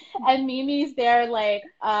dancers? And Mimi's there like,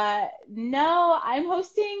 no, I'm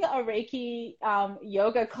hosting a Reiki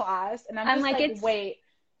yoga class. And I'm just like wait.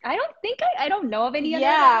 I don't know of any other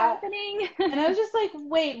happening. And I was just like,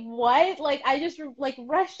 wait, what? Like, I just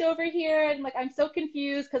rushed over here, and I'm so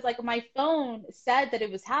confused because my phone said that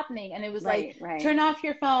it was happening, and it was turn off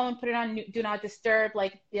your phone, put it on do not disturb,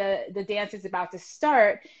 the dance is about to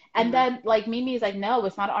start. And then Mimi's like, no,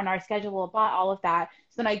 it's not on our schedule, all of that.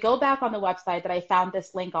 So then I go back on the website that I found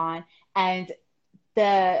this link on, and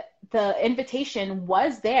the invitation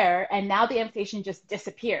was there, and now the invitation just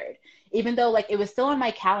disappeared, even though like it was still on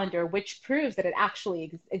my calendar, which proves that it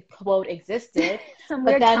actually quote existed. Some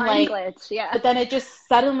But weird then time like glitch. Yeah. but then it just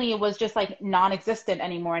suddenly was just like non-existent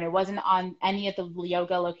anymore, and it wasn't on any of the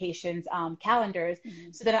yoga locations calendars.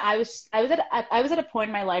 Mhm. So then I was at a point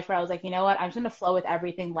in my life where I was like, you know what, I'm just gonna flow with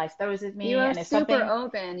everything life throws at You me, were and if super something,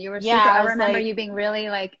 open. You were yeah, super, I I was remember like, you being really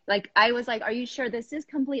like I was like, are you sure this is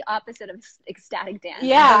complete opposite of ecstatic dance?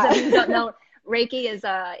 And those of you who don't yeah. know, Reiki is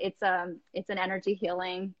it's an energy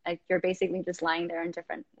healing. Like you're basically just lying there in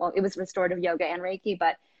different, well, it was restorative yoga and Reiki,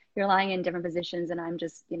 but you're lying in different positions and I'm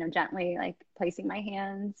just, gently like placing my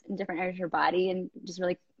hands in different areas of your body and just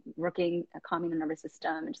really working, calming the nervous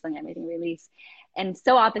system and just letting everything release. And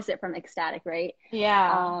so opposite from ecstatic, right?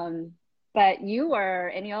 Yeah, Um, but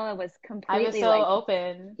Eniola was I was completely so like,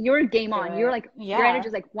 open you're game on. to You're it. like, your energy Yeah.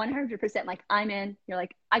 is like 100% like, I'm in. You're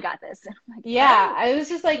like, I got this. And I'm like, Yeah, oh, I was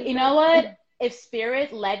just like, this is you really know fun. what? If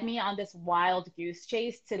spirit led me on this wild goose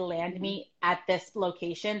chase to land Mm-hmm. me at this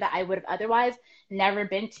location that I would have otherwise never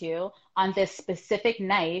been to on this specific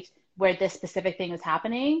night where this specific thing was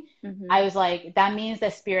happening, Mm-hmm. I was like, that means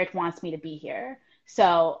that spirit wants me to be here.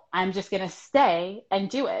 So I'm just gonna stay and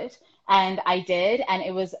do it. And I did, and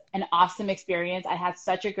it was an awesome experience. I had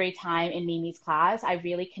such a great time in Mimi's class. I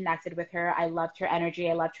really connected with her. I loved her energy.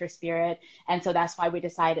 I loved her spirit. And so that's why we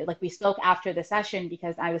decided, like, we spoke after the session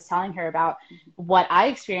because I was telling her about what I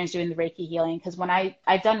experienced doing the Reiki healing. Because when I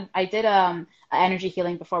did energy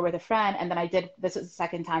healing before with a friend, and then this was the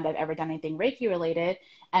second time I've ever done anything Reiki related.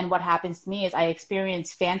 And what happens to me is I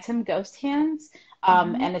experience phantom ghost hands.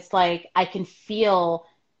 Mm-hmm. And it's like I can feel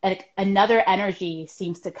like another energy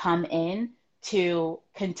seems to come in to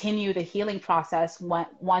continue the healing process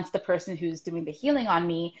once the person who's doing the healing on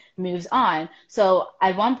me moves on. So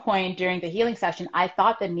at one point during the healing session, I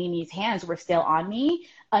thought that Mimi's hands were still on me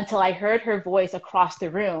until I heard her voice across the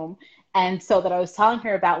room. And so that I was telling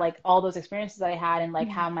her about like all those experiences I had and like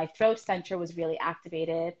how my throat center was really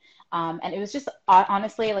activated. And it was just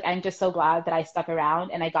honestly, like, I'm just so glad that I stuck around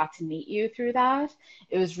and I got to meet you through that.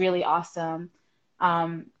 It was really awesome.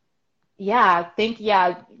 Um, yeah,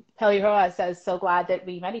 Peli Roa says, so glad that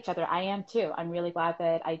we met each other. I am too. I'm really glad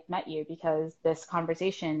that I met you because this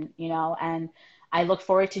conversation, and I look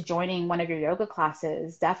forward to joining one of your yoga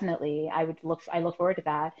classes. Definitely. I look forward to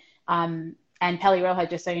that. And Peli Roja,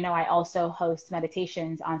 just so you know, I also host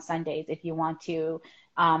meditations on Sundays if you want to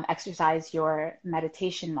exercise your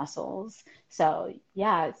meditation muscles. So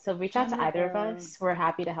yeah, so reach out to either of Wonderful. us. We're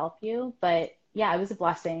happy to help you. But yeah, it was a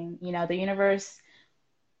blessing. The universe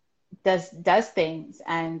does things,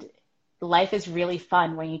 and life is really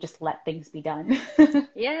fun when you just let things be done.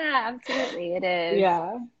 Yeah, absolutely. It is.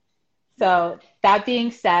 Yeah. So that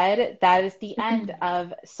being said, that is the end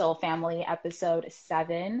of Soul Family episode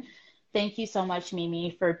 7. Thank you so much,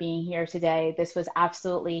 Mimi, for being here today. This was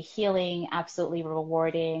absolutely healing, absolutely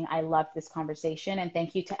rewarding. I loved this conversation. And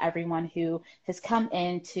thank you to everyone who has come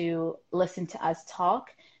in to listen to us talk.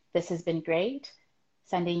 This has been great.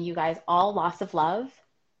 Sending you guys all lots of love.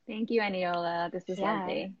 Thank you, Eniola. This was Yeah.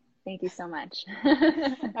 lovely. Thank you so much. All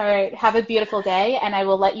right. Have a beautiful day, and I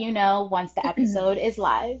will let you know once the episode is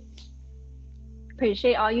live.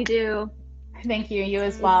 Appreciate all you do. Thank you. You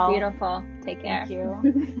as It's well. beautiful. Take care. Thank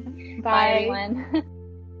you. Bye, everyone.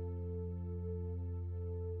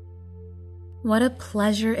 What a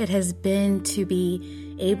pleasure it has been to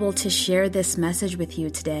be able to share this message with you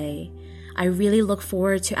today. I really look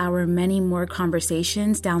forward to our many more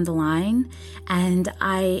conversations down the line, and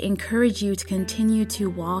I encourage you to continue to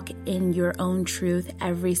walk in your own truth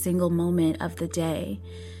every single moment of the day.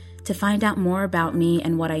 To find out more about me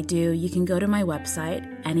and what I do, you can go to my website,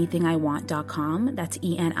 anythingiwant.com. That's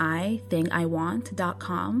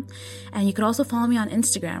ENIthingiwant.com. And you can also follow me on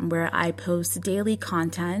Instagram, where I post daily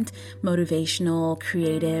content, motivational,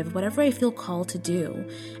 creative, whatever I feel called to do.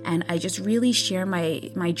 And I just really share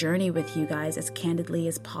my journey with you guys as candidly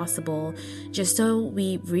as possible, just so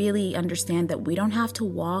we really understand that we don't have to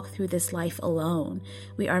walk through this life alone.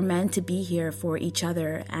 We are meant to be here for each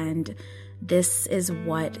other, and this is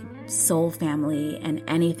what Soul Family and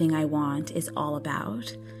Anything I Want is all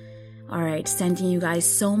about. All right, sending you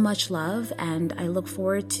guys so much love, and I look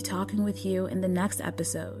forward to talking with you in the next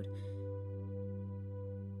episode.